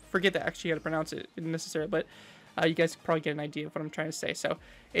 Forget that actually how to pronounce it necessarily, but you guys can probably get an idea of what I'm trying to say. So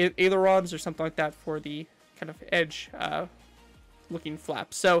ailerons or something like that for the kind of edge looking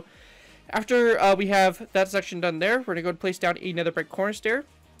flap. So after we have that section done there, we're going to go and place down another brick corner stair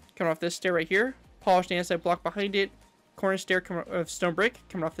coming off this stair right here, polished andesite block behind it, corner stair of stone brick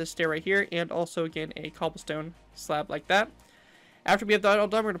coming off this stair right here, and also again a cobblestone slab like that. After we have that all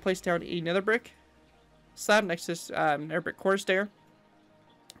done, we're going to place down another brick slab next to this nether brick corner stair.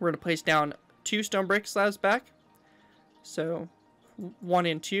 We're going to place down 2 stone brick slabs back, so 1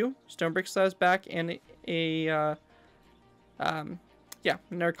 and 2 stone brick slabs back, and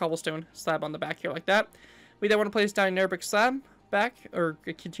another cobblestone slab on the back here like that. We then want to place down a nether brick slab back, or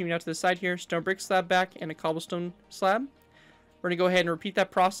continuing out to the side here, stone brick slab back, and a cobblestone slab. We're going to go ahead and repeat that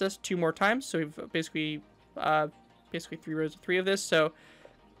process 2 more times. So we've basically 3 rows of 3 of this. So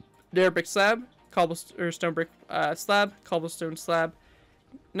nether brick slab, stone brick slab, cobblestone slab,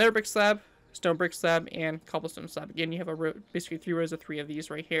 nether brick slab, stone brick slab, and cobblestone slab. Again, you have basically 3 rows of 3 of these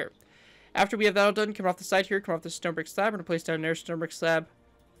right here. After we have that all done, come off the side here, come off the stone brick slab, we're going to place down another stone brick slab,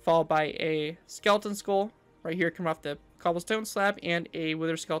 followed by a skeleton skull right here, coming off the cobblestone slab, and a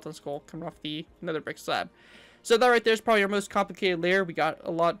wither skeleton skull coming off the nether brick slab. So that right there is probably our most complicated layer. We got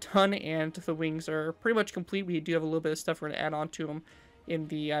a lot done, and the wings are pretty much complete. We do have a little bit of stuff we're going to add on to them in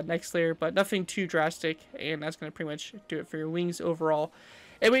the next layer, but nothing too drastic, and that's going to pretty much do it for your wings overall.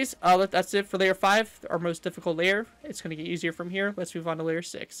 Anyways, that's it for layer 5, our most difficult layer. It's going to get easier from here. Let's move on to layer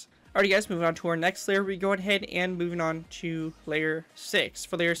 6. Alrighty guys, moving on to our next layer, we're going ahead and moving on to layer 6.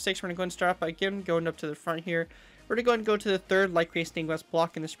 For layer 6, we're going to go and start off by again going up to the front here. We're going to go and go to the third light gray stained glass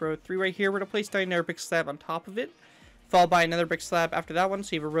block in this row 3 right here. We're going to place down another brick slab on top of it, followed by another brick slab after that one,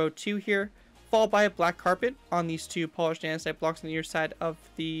 so you have a row 2 here, followed by a black carpet on these 2 polished andesite blocks on the other side of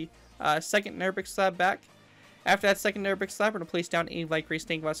the second nether brick slab back. After that second nether brick slab, we're going to place down a light gray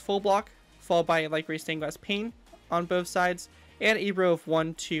stained glass full block, followed by a light gray stained glass pane on both sides, and a row of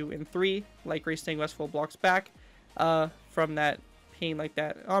 1, 2, and 3 light gray stained glass full blocks back from that pane like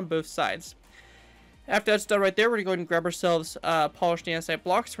that on both sides. After that's done right there, we're going to go ahead and grab ourselves polished andesite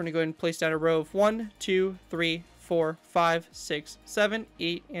blocks. We're going to go ahead and place down a row of 1, 2, 3, 4, 5, 6, 7,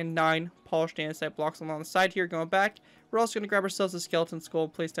 8, and 9 polished andesite blocks along the side here going back. We're also going to grab ourselves a skeleton skull,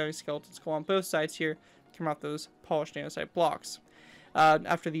 place down a skeleton skull on both sides here, come out those polished andesite blocks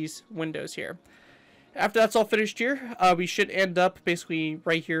after these windows here. After that's all finished here, we should end up basically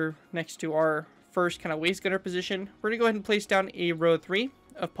right here next to our first kind of waist gunner position. We're going to go ahead and place down a row 3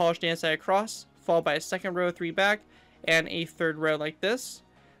 of polished andesite across, followed by a second row 3 back, and a third row like this.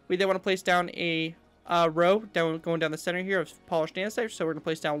 We then want to place down a row going down the center here of polished andesite. So we're going to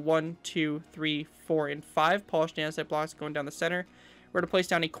place down 1, 2, 3, 4, and 5 polished andesite blocks going down the center. We're going to place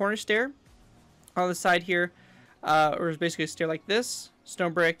down a corner stair on the side here, or it's basically a stair like this,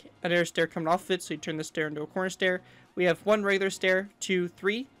 stone brick, another stair coming off of it, so you turn the stair into a corner stair. We have 1 regular stair, 2,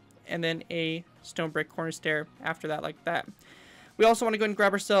 3, and then a stone brick corner stair after that like that. We also want to go and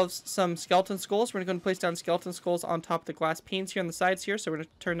grab ourselves some skeleton skulls. We're going to go and place down skeleton skulls on top of the glass panes here on the sides here, so we're going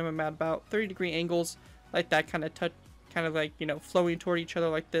to turn them at about 30-degree angles like that, kind of like, you know, flowing toward each other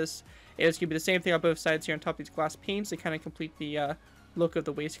like this. It's going to be the same thing on both sides here on top of these glass panes to kind of complete the look of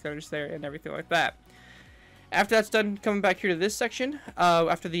the waist gunners there and everything like that. After that's done, coming back here to this section,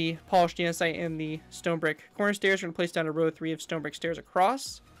 after the polished andesite and the stone brick corner stairs, we're going to place down a row 3 of stone brick stairs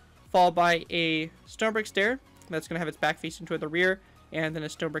across, followed by a stone brick stair that's going to have its back facing toward the rear, and then a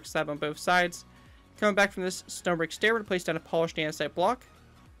stone brick slab on both sides. Coming back from this stone brick stair, we're going to place down a polished andesite block.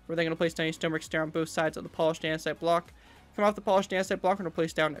 We're then going to place down a stone brick stair on both sides of the polished andesite block. Come off the polished andesite block, we're going to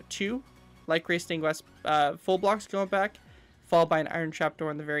place down 2 light gray stained glass full blocks going back, followed by an iron trapdoor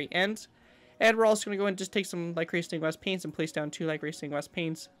on the very end. And we're also going to go and just take some light gray stained glass panes and place down 2 light gray stained glass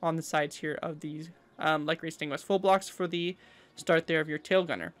panes on the sides here of these light gray stained glass full blocks for the start there of your tail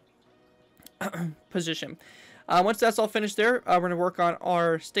gunner position. Once that's all finished there, we're going to work on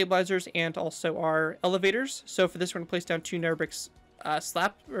our stabilizers and also our elevators. So for this, we're going to place down 2 nether brick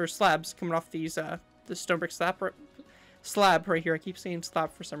slabs coming off these the stone brick slab right here. I keep saying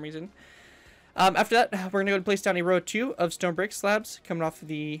slab for some reason. After that, we're going to go and place down a row 2 of stone brick slabs coming off of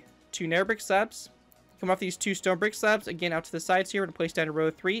the 2 nether brick slabs. Come off these 2 stone brick slabs again out to the sides here. We're going to place down a row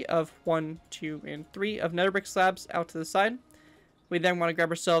 3 of 1, 2, and 3 of nether brick slabs out to the side. We then want to grab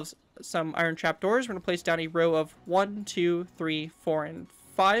ourselves some iron trapdoors. We're going to place down a row of 1, 2, 3, 4, and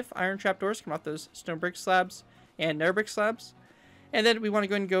 5 iron trapdoors coming off those stone brick slabs and nether brick slabs. And then we want to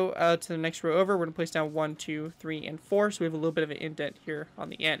go and go to the next row over. We're going to place down 1, 2, 3, and 4. So we have a little bit of an indent here on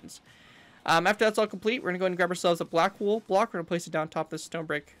the ends. After that's all complete, we're going to go ahead and grab ourselves a black wool block. We're going to place it down top of this stone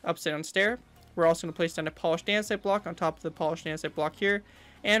brick upside down stair. We're also going to place down a polished andesite block on top of the polished andesite block here.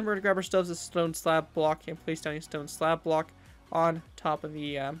 And we're going to grab ourselves a stone slab block and place down a stone slab block on top of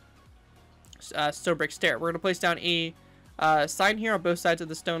the stone brick stair. We're going to place down a sign here on both sides of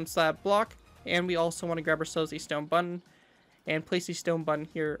the stone slab block. And we also want to grab ourselves a stone button and place a stone button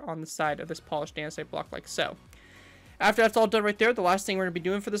here on the side of this polished andesite block like so. After that's all done right there, the last thing we're going to be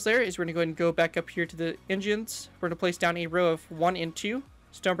doing for this layer is we're going to go ahead and go back up here to the engines. We're going to place down a row of 1 and 2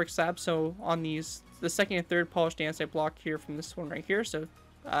 stone brick slabs. So on these, the second and third polished andesite block here from this one right here. So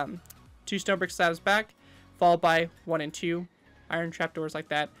 2 stone brick slabs back, followed by 1 and 2 iron trapdoors like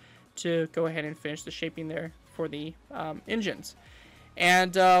that to go ahead and finish the shaping there for the engines.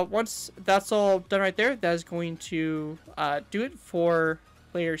 And once that's all done right there, that is going to do it for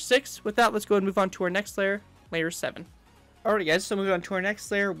layer 6. With that, let's go ahead and move on to our next layer, layer 7. Alright guys, so moving on to our next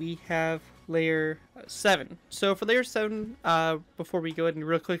layer, we have layer 7. So for layer 7, before we go ahead and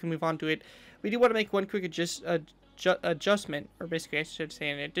real quickly move on to it, we do want to make one quick adjustment, or basically I should say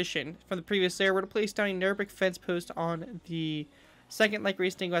an addition. From the previous layer, we're going to place down a nether brick fence post on the second light gray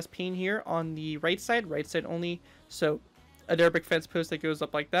stained glass pane here on the right side only. So a nether brick fence post that goes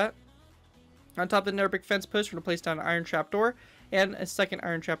up like that. On top of the nether brick fence post, we're going to place down an iron trapdoor and a second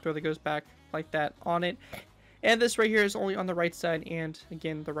iron trapdoor that goes back like that on it. And this right here is only on the right side, and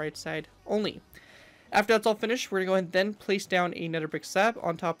again, the right side only. After that's all finished, we're going to go ahead and then place down another brick slab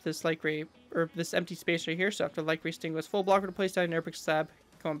on top of this light gray, or this empty space right here. So after light gray stainless full block, we're going to place down another brick slab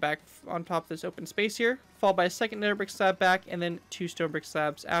going back on top of this open space here, followed by a second nether brick slab back, and then 2 stone brick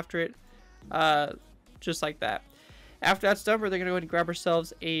slabs after it, just like that. After that's done, we're going to go ahead and grab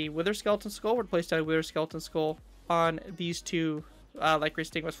ourselves a wither skeleton skull. We're going to place down a wither skeleton skull on these 2 light gray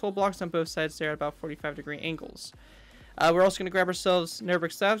stainless full blocks on both sides there at about 45-degree angles. We're also going to grab ourselves nether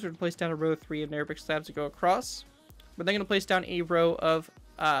brick slabs. We're going to place down a row 3 of nether brick slabs to go across. We're then going to place down a row of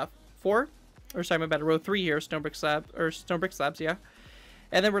a row 3 here, stone brick slabs, yeah.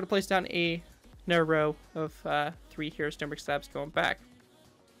 And then we're going to place down another row of 3 here, stone brick slabs going back.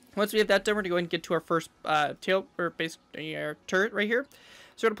 Once we have that done, we're going to go ahead and get to our first tail, or basically our turret right here.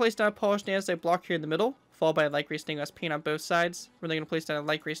 So we're going to place down a polished andesite block here in the middle, followed by a light gray stained glass paint on both sides. We're then going to place down a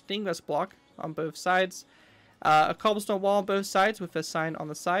light gray stained glass block on both sides. A cobblestone wall on both sides with a sign on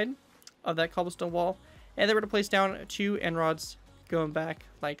the side of that cobblestone wall. And then we're going to place down 2 end rods going back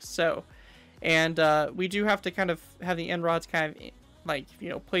like so. And we do have to kind of have the end rods kind of like, you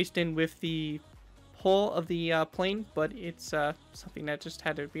know, placed in with the hole of the plane, but it's something that just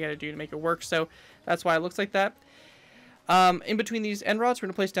we had to do to make it work. So that's why it looks like that. In between these end rods, we're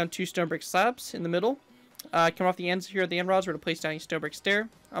going to place down 2 stone brick slabs in the middle. Coming off the ends here of the end rods, we're going to place down a stone brick stair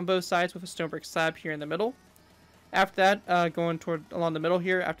on both sides with a stone brick slab here in the middle. After that, going along the middle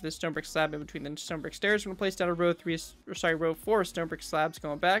here, after this stone brick slab in between the stone brick stairs, we're going to place down a row 4 stone brick slabs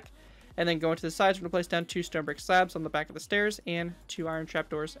going back. And then going to the sides, we're going to place down 2 stone brick slabs on the back of the stairs and 2 iron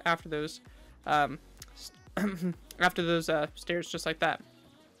trapdoors after those stairs, just like that.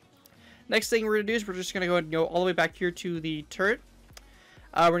 Next thing we're going to do is we're just going to go ahead and go all the way back here to the turret.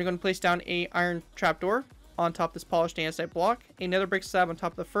 We're going to place down a iron trapdoor on top of this polished andesite block, another brick slab on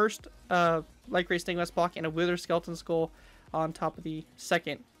top of the first light gray stained glass block, and a wither skeleton skull on top of the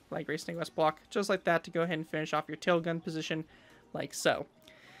second light gray stained glass block, just like that, to go ahead and finish off your tail gun position like so.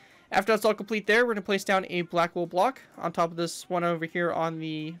 After that's all complete there, we're going to place down a black wool block on top of this one over here on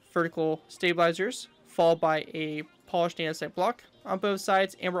the vertical stabilizers, followed by a polished andesite block on both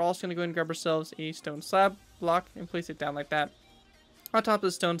sides, and we're also going to go ahead and grab ourselves a stone slab block and place it down like that on top of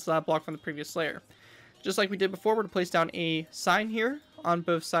the stone slab block from the previous layer. Just like we did before, we're going to place down a sign here on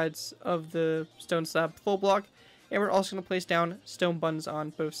both sides of the stone slab full block, and we're also going to place down stone buttons on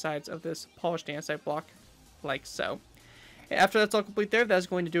both sides of this polished andesite block like so. After that's all complete there, that's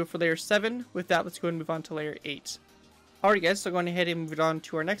going to do it for layer 7. With that, let's go ahead and move on to layer 8. Alright guys, so going ahead and move on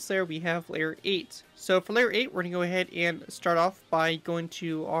to our next layer, we have layer 8. So for layer 8, we're going to go ahead and start off by going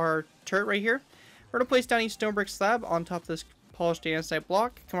to our turret right here. We're going to place down a stone brick slab on top of this polished andesite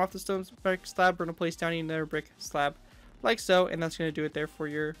block. Come off the stone brick slab, we're going to place down another brick slab like so, and that's going to do it there for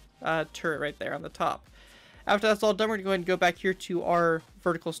your turret right there on the top. After that's all done, we're going to go ahead and go back here to our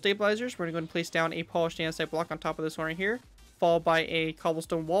vertical stabilizers. We're going to go ahead and place down a polished andesite block on top of this one right here, followed by a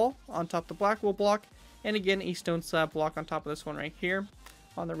cobblestone wall on top of the black wool block, and again a stone slab block on top of this one right here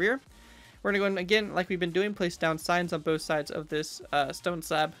on the rear. We're going to go ahead and, again, like we've been doing, place down signs on both sides of this stone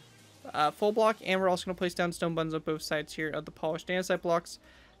slab full block, and we're also going to place down stone buttons on both sides here of the polished andesite blocks,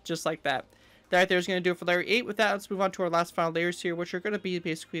 just like that. That right there is going to do it for layer 8. With that, let's move on to our last final layers here, which are going to be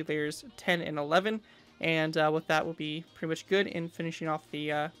basically layers 10 and 11, and with that we'll be pretty much good in finishing off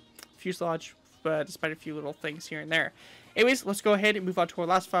the fuselage, despite a few little things here and there. Anyways, let's go ahead and move on to our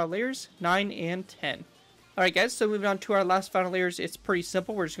last final layers, 9 and 10. Alright guys, so moving on to our last final layers, it's pretty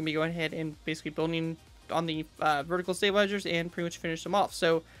simple. We're just going to be going ahead and basically building on the vertical stabilizers and pretty much finish them off.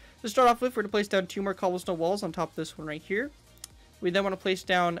 So to start off with, we're going to place down 2 more cobblestone walls on top of this one right here. We then want to place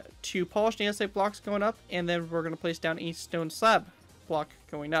down 2 polished andesite blocks going up, and then we're going to place down a stone slab block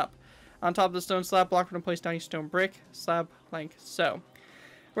going up. On top of the stone slab block, we're going to place down a stone brick slab like so.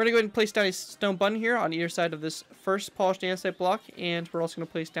 We're going to go ahead and place down a stone button here on either side of this first polished andesite block, and we're also going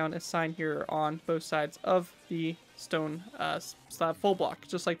to place down a sign here on both sides of the stone slab full block,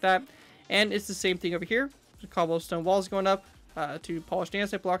 just like that. And it's the same thing over here. The cobblestone walls going up, 2 polished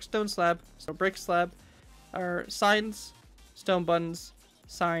andesite blocks, stone slab, stone brick slab, or signs, stone buttons,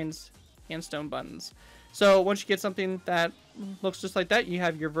 signs, and stone buttons. So once you get something that looks just like that, you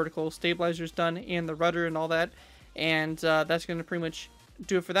have your vertical stabilizers done and the rudder and all that, and that's going to pretty much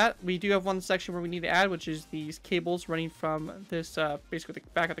do it for that. We do have one section where we need to add, which is these cables running from this basically the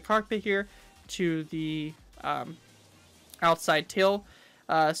back of the cockpit here to the outside tail.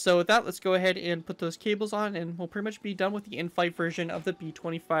 So with that, let's go ahead and put those cables on, and we'll pretty much be done with the in-flight version of the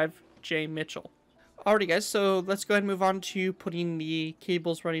B-25J Mitchell. Alrighty guys, so let's go ahead and move on to putting the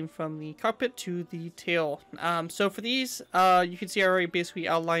cables running from the cockpit to the tail. So for these, you can see I already basically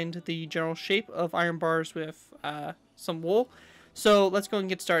outlined the general shape of iron bars with some wool. So let's go and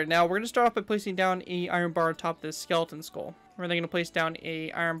get started. Now we're going to start off by placing down a iron bar on top of this skeleton skull. We're then going to place down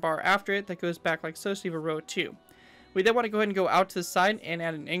a iron bar after it that goes back like so, so you have a row of 2. We then want to go ahead and go out to the side and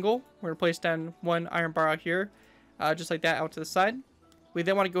at an angle. We're going to place down one iron bar out here, just like that, out to the side. We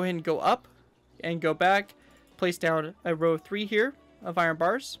then want to go ahead and go up and go back, place down a row of 3 here of iron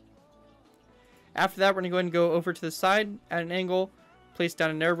bars. After that, we're going to go ahead and go over to the side at an angle, place down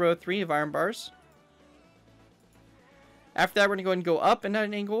another row of 3 of iron bars. After that, we're going to go ahead and go up and at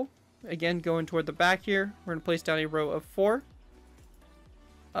an angle, again going toward the back here. We're going to place down a row of 4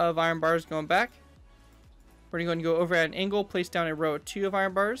 of iron bars going back. We're going to go over at an angle, place down a row of 2 of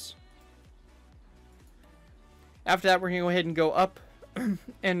iron bars. After that, we're going to go ahead and go up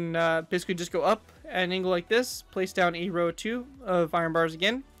and basically just go up at an angle like this, place down a row of 2 of iron bars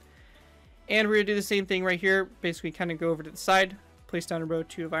again. And we're going to do the same thing right here, basically kind of go over to the side, place down a row of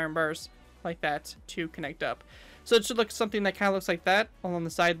 2 of iron bars like that to connect up. So it should look something that kind of looks like that along the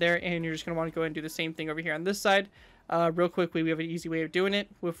side there, and you're just going to want to go ahead and do the same thing over here on this side. Real quickly, we have an easy way of doing it.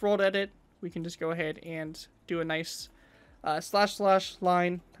 With rolled edit, we can just go ahead and do a nice slash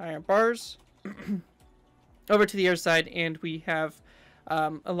line iron bars over to the other side, and we have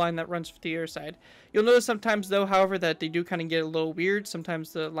a line that runs to the other side. You'll notice sometimes though, however, that they do kind of get a little weird.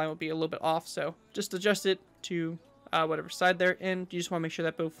 Sometimes the line will be a little bit off, so just adjust it to whatever side they're in. You just want to make sure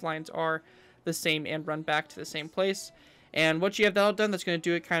that both lines are the same and run back to the same place. And once you have that all done, that's going to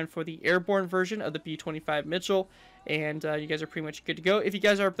do it kind of for the airborne version of the B-25 Mitchell. And you guys are pretty much good to go. If you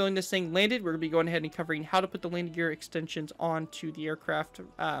guys are building this thing landed, we're going to be going ahead and covering how to put the landing gear extensions onto the aircraft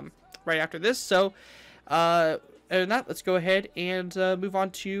right after this. So other than that, let's go ahead and move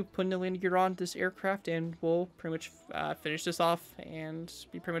on to putting the landing gear on this aircraft, and we'll pretty much finish this off and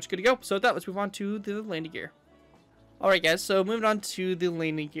be pretty much good to go. So with that, let's move on to the landing gear. Alright guys, so moving on to the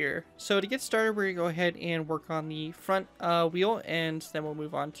landing gear. So to get started, we're going to go ahead and work on the front wheel, and then we'll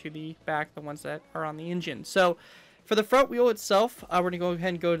move on to the back, the ones that are on the engine. So for the front wheel itself, we're going to go ahead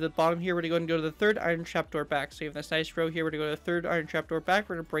and go to the bottom here. We're going to go ahead and go to the third iron trapdoor back. So you have this nice row here. We're going to go to the third iron trapdoor back.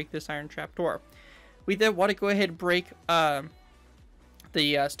 We're going to break this iron trapdoor. We then want to go ahead and break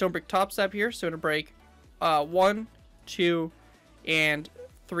the stone brick top slab here. So we're going to break 1, 2, and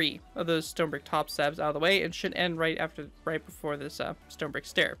 3 of those stone brick top slabs out of the way, and should end right before this stone brick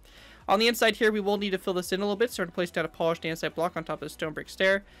stair. On the inside here, we will need to fill this in a little bit, so we're going to place down a polished andesite block on top of the stone brick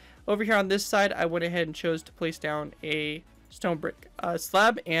stair. Over here on this side, I went ahead and chose to place down a stone brick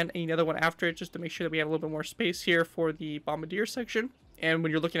slab and another one after it, just to make sure that we have a little bit more space here for the bombardier section. And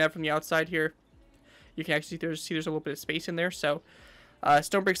when you're looking at it from the outside here, you can actually see there's a little bit of space in there. So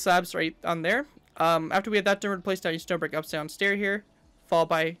stone brick slabs right on there. After we have that done, we're going to place down a stone brick upside down stair here, followed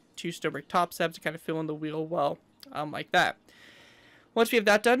by 2 stone brick top slabs to kind of fill in the wheel well, like that. Once we have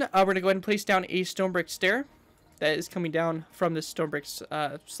that done, we're going to go ahead and place down a stone brick stair that is coming down from this stone brick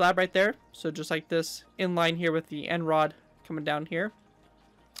slab right there. So just like this, in line here with the end rod coming down here,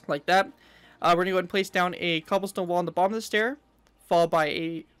 like that. We're going to go ahead and place down a cobblestone wall on the bottom of the stair, followed by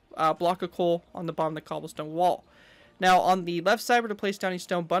a block of coal on the bottom of the cobblestone wall. Now on the left side, we're going to place down a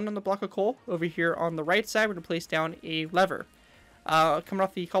stone button on the block of coal. Over here on the right side, we're going to place down a lever. Coming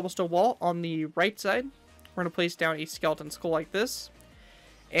off the cobblestone wall on the right side, we're going to place down a skeleton skull like this.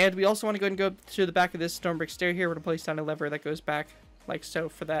 And we also want to go ahead and go to the back of this stone brick stair here. We're going to place down a lever that goes back like so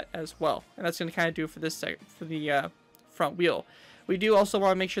for that as well. And that's going to kind of do it for this side, for the front wheel. We do also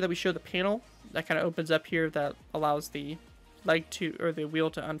want to make sure that we show the panel that kind of opens up here that allows the the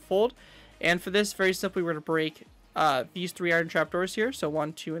wheel to unfold. And for this, very simply, we're going to break these 3 iron trapdoors here. So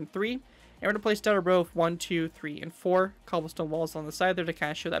 1, 2, and 3. And we're going to place down a row of 1, 2, 3, and 4 cobblestone walls on the side there to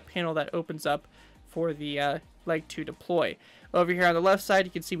kind of show that panel that opens up for the leg to deploy. Over here on the left side,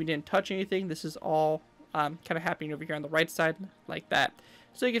 you can see we didn't touch anything. This is all kind of happening over here on the right side like that.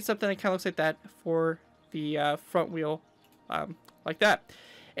 So you get something that kind of looks like that for the front wheel like that.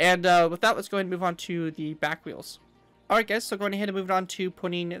 And with that, let's go ahead and move on to the back wheels. Alright guys, so going ahead and moving on to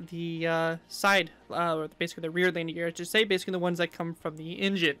putting the side, or basically the rear landing gear, I should say, basically the ones that come from the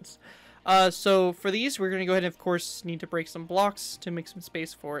engines. So for these, we're going to go ahead and, of course, need to break some blocks to make some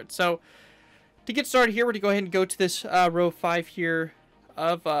space for it. So to get started here, we're going to go ahead and go to this row 5 here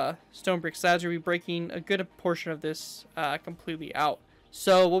of stone brick slabs. We'll be breaking a good portion of this completely out.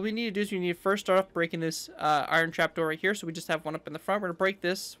 So what we need to do is we need to first start off breaking this iron trapdoor right here. So we just have one up in the front. We're going to break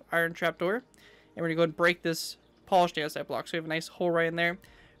this iron trapdoor, and we're going to go ahead and break this polished andesite block. So we have a nice hole right in there.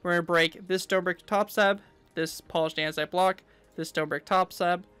 We're going to break this stone brick top slab, this polished andesite block, this stone brick top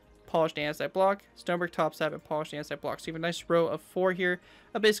slab, polished andesite block, stonebrick topsap, and polished andesite block. So you have a nice row of 4 here,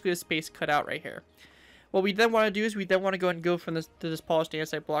 basically a space cut out right here. What we then want to do is we then want to go ahead and go from this to this polished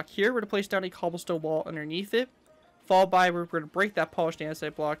andesite block here. We're going to place down a cobblestone wall underneath it, followed by we're going to break that polished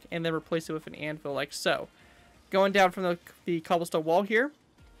andesite block and then replace it with an anvil like so. Going down from the cobblestone wall here,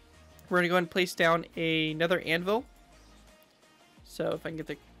 we're going to go ahead and place down another anvil. So if I can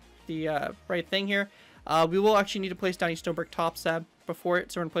get the right thing here, we will actually need to place down a stonebrick topsap before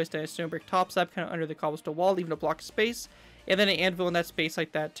it. So we're going to place down a stonebrick topsap kind of under the cobblestone wall, leaving a block of space, and then an anvil in that space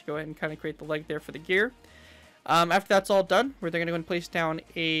like that to go ahead and kind of create the leg there for the gear. After that's all done, we're then going to go and place down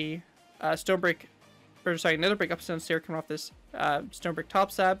a another brick upstone stair coming off this stone brick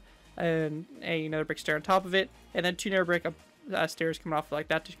topsap, and another brick stair on top of it, and then 2 nether brick stairs coming off like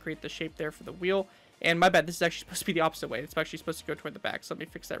that to create the shape there for the wheel. And my bad, this is actually supposed to be the opposite way. It's actually supposed to go toward the back, so let me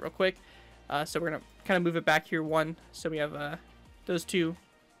fix that real quick. So we're going to kind of move it back here one, so we have those 2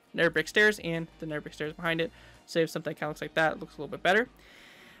 nether brick stairs and the nether brick stairs behind it. So you have something that kind of looks like that. It looks a little bit better.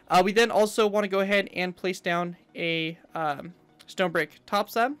 We then also want to go ahead and place down a stone brick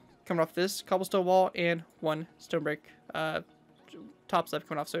topsap coming off this cobblestone wall, and 1 stone brick topsap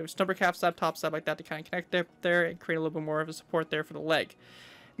coming off. So we have stone brick half slab, topsap like that to kind of connect there and create a little bit more of a support there for the leg.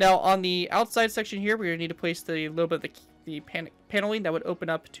 Now on the outside section here, we're going to need to place the little bit of the paneling that would open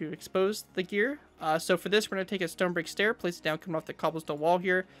up to expose the gear. So for this, we're going to take a stone brick stair, place it down coming off the cobblestone wall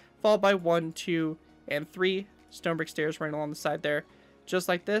here, followed by 1, 2, and 3 stone brick stairs running along the side there, just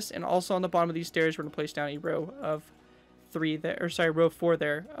like this. And also on the bottom of these stairs, we're going to place down a row of row 4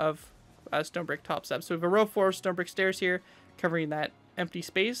 there of stone brick topsap. So we have a row 4 of stone brick stairs here covering that empty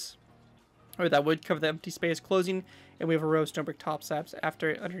space, or that would cover the empty space closing, and we have a row of stone brick topsaps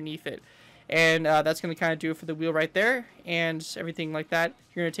underneath it. And that's going to kind of do it for the wheel right there and everything like that.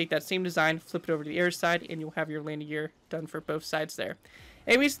 You're going to take that same design, flip it over to the air side, and you'll have your landing gear done for both sides there.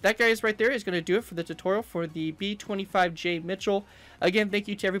 Anyways, that guys right there is going to do it for the tutorial for the B-25J Mitchell. Again, thank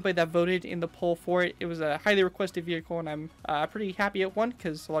you to everybody that voted in the poll for it. It was a highly requested vehicle, and I'm pretty happy it won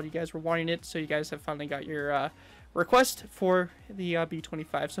because a lot of you guys were wanting it, so you guys have finally got your request for the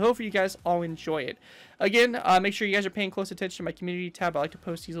B-25. So hopefully you guys all enjoy it. Again, make sure you guys are paying close attention to my community tab. I like to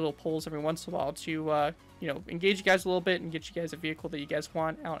post these little polls every once in a while to engage you guys a little bit and get you guys a vehicle that you guys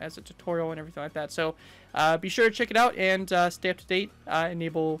want out as a tutorial and everything like that. So be sure to check it out and stay up to date.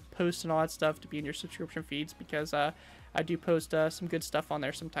 Enable posts and all that stuff to be in your subscription feeds, because I do post some good stuff on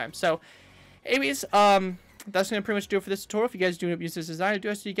there sometimes. So anyways, that's going to pretty much do it for this tutorial. If you guys do use this design, I do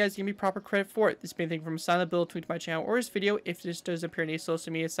ask you guys to give me proper credit for it. This may be anything from a silent build, tweet to my channel, or this video. If this does appear in any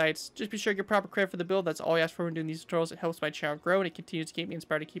social media sites, just be sure to get proper credit for the build. That's all I ask for when doing these tutorials. It helps my channel grow, and it continues to keep me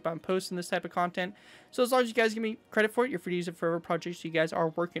inspired to keep on posting this type of content. So as long as you guys give me credit for it, you're free to use it for whatever projects you guys are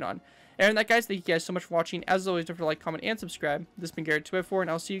working on. And that, guys, thank you guys so much for watching. As always, don't forget to like, comment, and subscribe. This has been Garrett254, and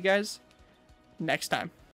I'll see you guys next time.